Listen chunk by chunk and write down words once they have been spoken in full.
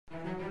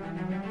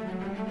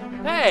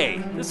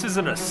Hey, this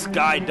isn't a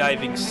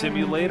skydiving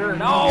simulator.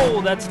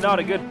 No, that's not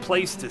a good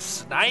place to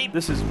snipe.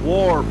 This is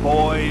war,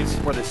 boys,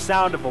 where the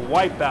sound of a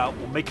wipeout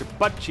will make your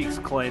butt cheeks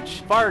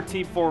clench.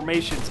 Fireteam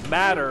formations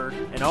matter,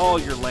 and all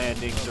your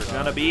landings are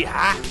gonna be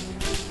hot.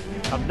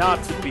 I'm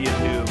not to be a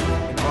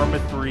noob in Arma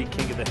 3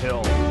 King of the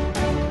Hill.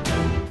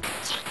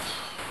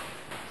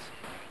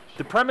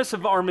 The premise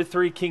of Arma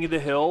 3 King of the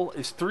Hill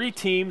is 3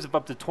 teams of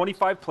up to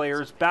 25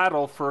 players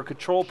battle for a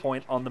control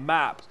point on the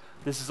map.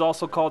 This is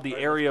also called the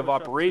Area of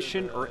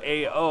Operation, or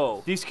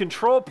AO. These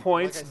control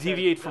points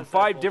deviate from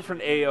 5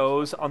 different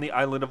AOs on the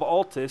island of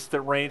Altus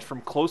that range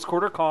from close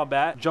quarter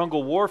combat,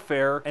 jungle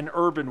warfare, and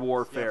urban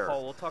warfare.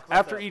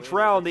 After each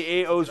round,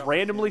 the AOs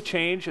randomly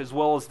change as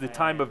well as the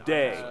time of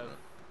day.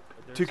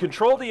 To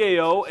control the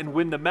AO and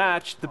win the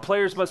match, the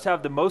players must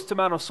have the most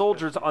amount of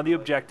soldiers on the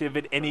objective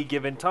at any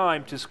given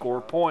time to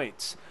score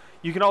points.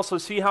 You can also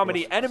see how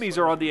many enemies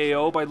are on the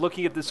AO by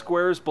looking at the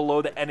squares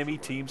below the enemy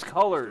team's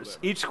colors.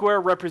 Each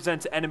square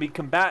represents enemy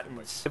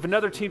combatants. If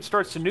another team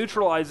starts to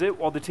neutralize it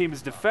while the team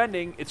is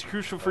defending, it's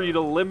crucial for you to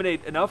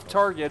eliminate enough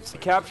targets to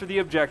capture the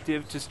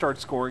objective to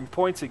start scoring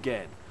points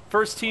again.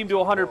 First team to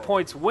 100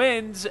 points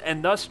wins,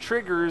 and thus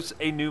triggers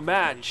a new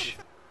match.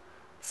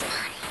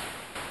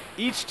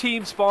 Each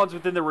team spawns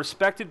within their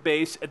respected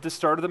base at the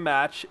start of the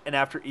match and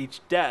after each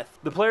death.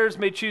 The players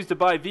may choose to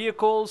buy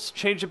vehicles,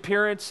 change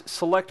appearance,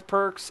 select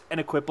perks, and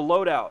equip a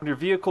loadout. When your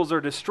vehicles are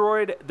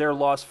destroyed, they're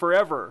lost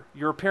forever.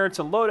 Your appearance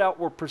and loadout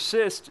will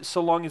persist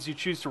so long as you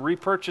choose to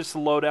repurchase the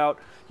loadout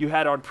you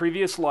had on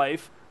previous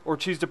life, or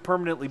choose to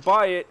permanently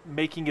buy it,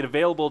 making it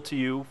available to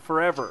you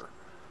forever.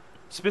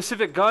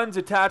 Specific guns,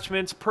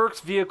 attachments, perks,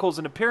 vehicles,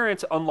 and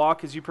appearance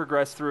unlock as you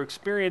progress through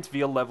experience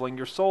via leveling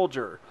your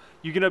soldier.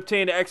 You can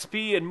obtain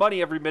XP and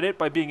money every minute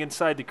by being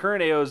inside the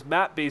current AO's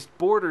map-based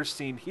borders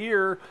seen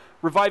here,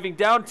 reviving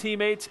down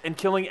teammates, and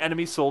killing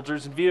enemy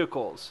soldiers and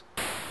vehicles.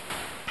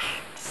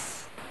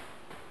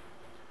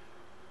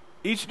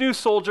 Each new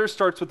soldier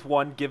starts with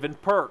 1 given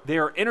perk. They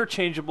are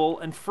interchangeable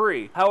and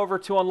free. However,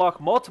 to unlock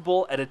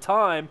multiple at a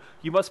time,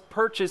 you must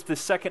purchase the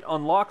second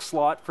unlock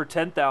slot for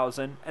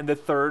 10,000 and the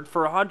third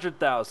for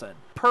 100,000.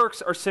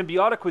 Perks are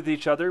symbiotic with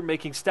each other,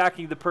 making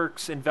stacking the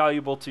perks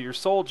invaluable to your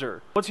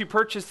soldier. Once you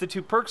purchase the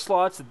 2 perk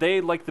slots,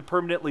 they, like the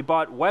permanently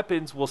bought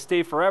weapons, will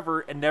stay forever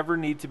and never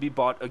need to be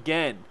bought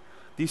again.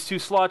 These 2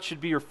 slots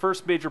should be your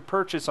first major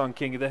purchase on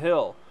King of the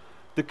Hill.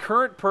 The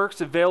current perks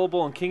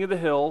available on King of the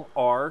Hill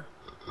are: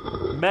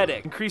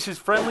 Medic, increases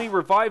friendly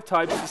revive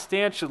types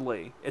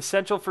substantially,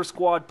 essential for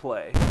squad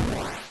play.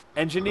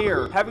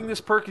 Engineer, having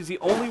this perk is the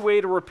only way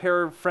to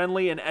repair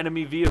friendly and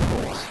enemy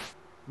vehicles.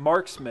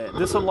 Marksman,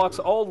 this unlocks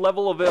all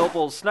level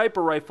available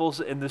sniper rifles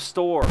in the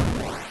store.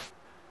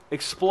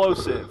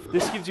 Explosive,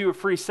 this gives you a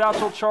free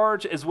satchel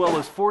charge as well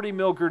as 40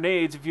 mil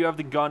grenades if you have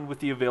the gun with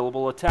the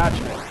available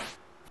attachment.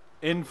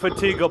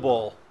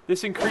 Infatigable,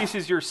 this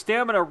increases your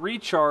stamina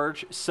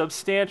recharge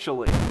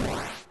substantially.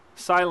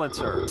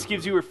 Silencer, this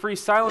gives you a free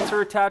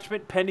silencer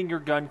attachment pending your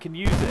gun can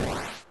use it.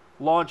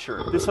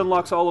 Launcher, this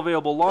unlocks all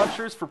available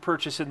launchers for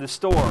purchase in the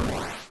store.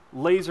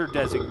 Laser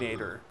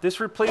Designator, this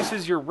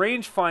replaces your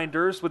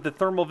rangefinders with the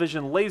thermal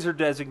vision laser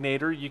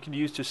designator you can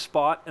use to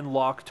spot and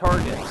lock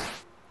targets.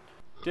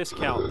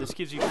 Discount, this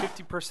gives you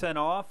 50%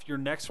 off your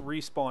next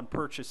respawn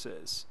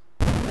purchases.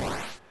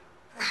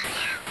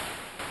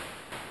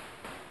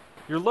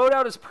 Your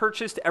loadout is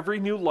purchased every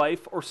new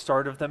life or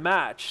start of the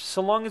match.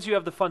 So long as you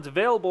have the funds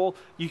available,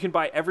 you can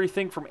buy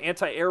everything from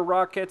anti-air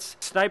rockets,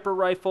 sniper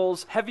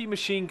rifles, heavy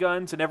machine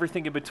guns, and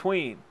everything in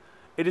between.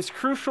 It is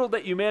crucial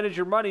that you manage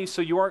your money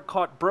so you aren't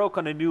caught broke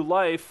on a new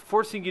life,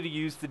 forcing you to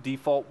use the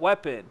default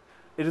weapon.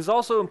 It is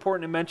also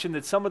important to mention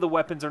that some of the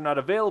weapons are not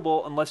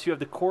available unless you have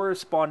the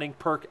corresponding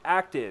perk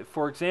active.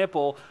 For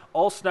example,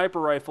 all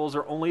sniper rifles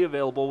are only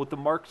available with the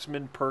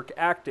marksman perk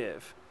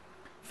active.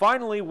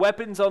 Finally,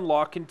 weapons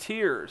unlock in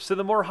tiers, so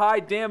the more high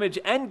damage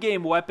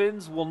endgame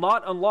weapons will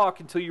not unlock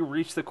until you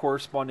reach the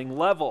corresponding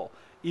level.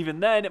 Even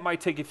then, it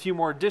might take a few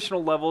more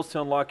additional levels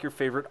to unlock your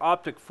favorite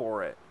optic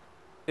for it.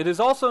 It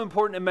is also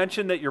important to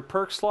mention that your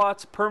perk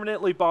slots,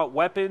 permanently bought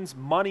weapons,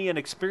 money, and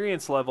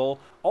experience level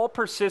all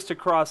persist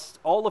across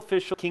all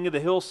official King of the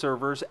Hill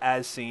servers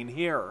as seen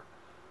here.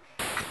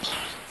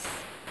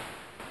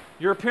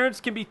 Your appearance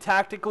can be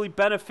tactically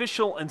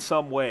beneficial in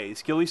some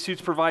ways. Ghillie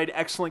suits provide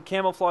excellent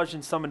camouflage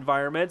in some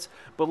environments,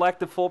 but lack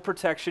the full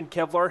protection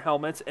Kevlar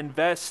helmets and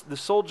vests the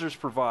soldiers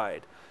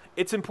provide.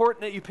 It's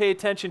important that you pay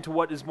attention to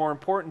what is more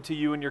important to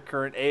you in your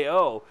current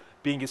AO,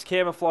 being as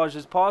camouflaged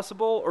as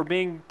possible or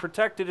being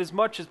protected as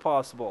much as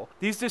possible.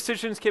 These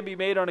decisions can be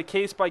made on a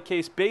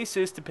case-by-case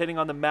basis depending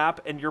on the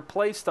map and your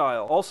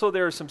playstyle. Also,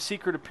 there are some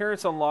secret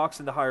appearance unlocks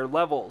in the higher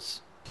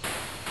levels.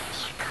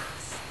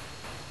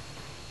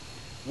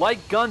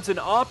 Like guns and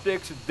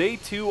optics, they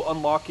too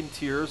unlock in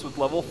tiers with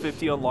level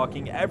 50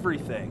 unlocking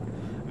everything.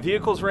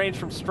 Vehicles range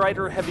from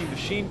Strider heavy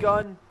machine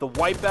gun, the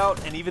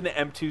Wipeout, and even the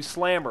M2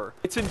 Slammer.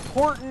 It's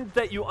important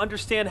that you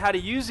understand how to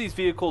use these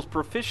vehicles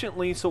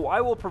proficiently, so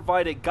I will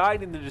provide a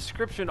guide in the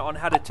description on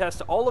how to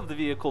test all of the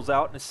vehicles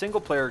out in a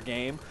single player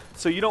game,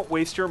 so you don't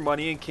waste your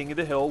money in King of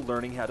the Hill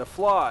learning how to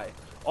fly.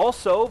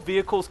 Also,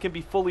 vehicles can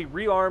be fully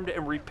rearmed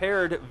and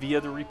repaired via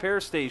the repair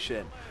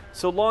station.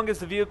 So long as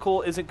the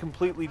vehicle isn't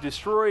completely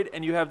destroyed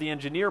and you have the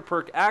engineer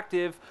perk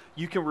active,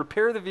 you can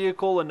repair the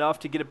vehicle enough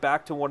to get it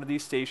back to one of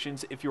these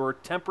stations if you are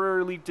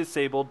temporarily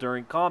disabled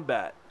during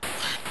combat.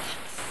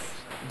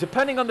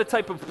 Depending on the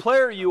type of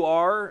player you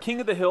are,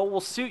 King of the Hill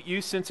will suit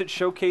you since it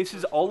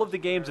showcases all of the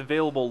game's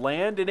available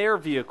land and air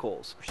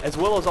vehicles, as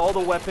well as all the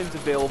weapons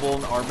available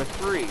in Arma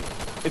 3.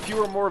 If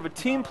you are more of a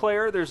team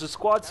player, there's a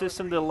squad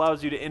system that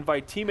allows you to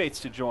invite teammates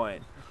to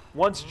join.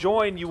 Once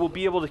joined, you will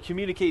be able to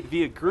communicate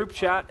via group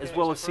chat as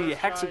well as see a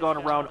hexagon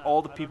around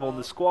all the people in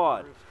the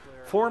squad.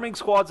 Forming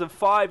squads of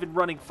 5 and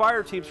running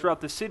fire teams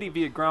throughout the city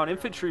via ground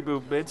infantry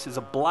movements is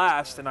a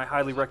blast, and I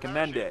highly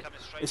recommend it,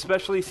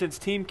 especially since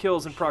team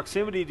kills in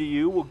proximity to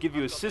you will give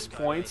you assist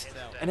points,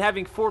 and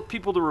having 4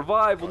 people to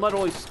revive will not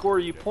only score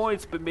you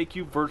points but make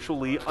you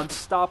virtually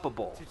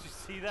unstoppable.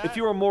 If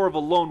you are more of a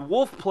lone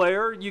wolf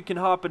player, you can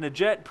hop in a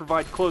jet and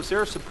provide close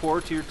air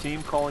support to your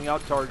team calling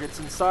out targets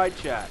in side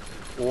chat,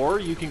 or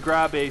you can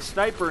grab a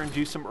sniper and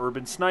do some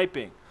urban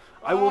sniping.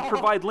 I will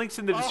provide links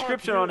in the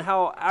description on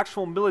how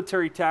actual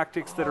military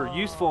tactics that are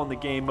useful in the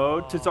game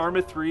mode, since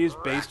Arma 3 is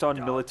based on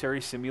military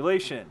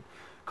simulation.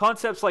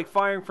 Concepts like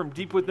firing from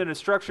deep within a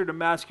structure to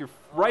mask your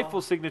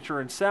rifle signature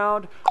and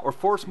sound, or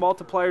force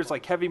multipliers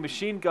like heavy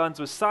machine guns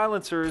with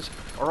silencers,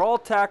 are all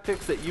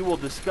tactics that you will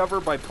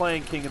discover by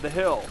playing King of the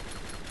Hill.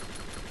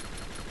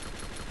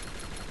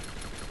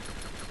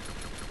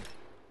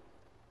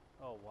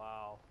 Oh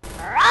wow.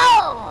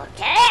 Roll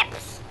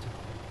tips!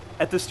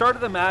 At the start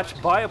of the match,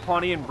 buy a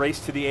pawnee and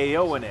race to the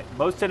AO in it.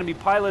 Most enemy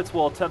pilots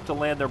will attempt to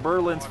land their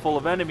Merlins full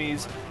of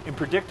enemies in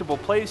predictable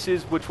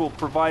places, which will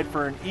provide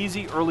for an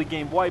easy early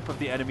game wipe of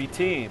the enemy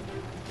team.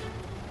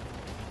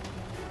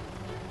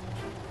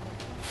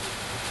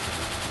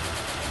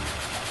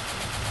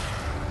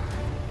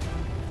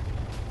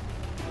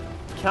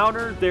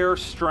 Counter their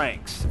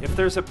strengths. If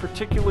there's a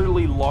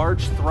particularly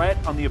large threat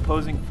on the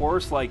opposing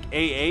force like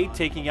AA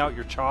taking out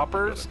your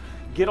choppers,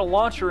 get a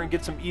launcher and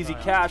get some easy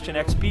cash and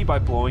XP by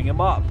blowing him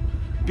up.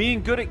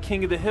 Being good at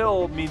King of the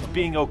Hill means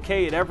being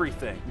okay at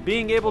everything.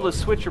 Being able to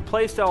switch your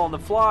playstyle on the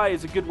fly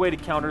is a good way to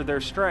counter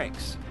their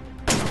strengths.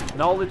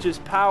 Knowledge is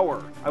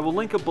power. I will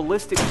link a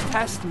ballistics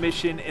test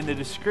mission in the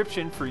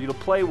description for you to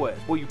play with.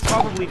 What you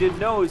probably didn't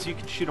know is you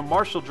can shoot a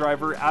marshal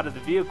driver out of the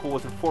vehicle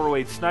with a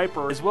 408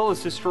 sniper, as well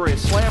as destroy a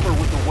slammer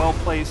with a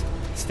well-placed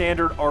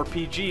standard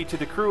RPG to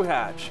the crew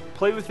hatch.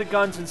 Play with the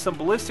guns in some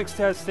ballistics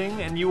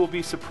testing and you will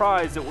be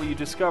surprised at what you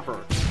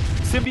discover.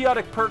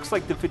 Symbiotic perks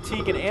like the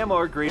fatigue and ammo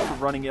are great for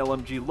running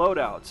LMG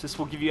loadouts. This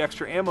will give you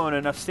extra ammo and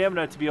enough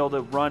stamina to be able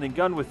to run and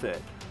gun with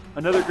it.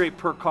 Another great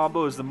perk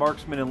combo is the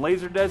Marksman and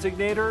Laser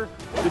Designator.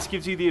 This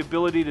gives you the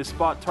ability to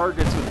spot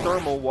targets with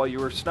thermal while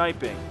you are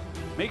sniping.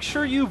 Make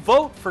sure you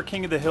vote for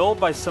King of the Hill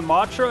by Sa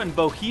Matra and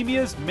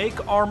Bohemia's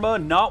Make Arma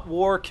Not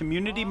War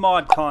community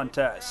mod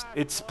contest.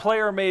 It's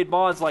player-made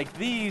mods like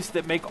these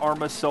that make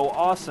Arma so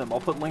awesome. I'll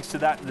put links to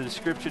that in the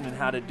description and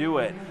how to do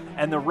it.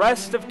 And the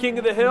rest of King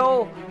of the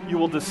Hill, you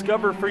will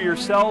discover for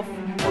yourself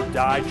or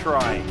die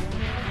trying.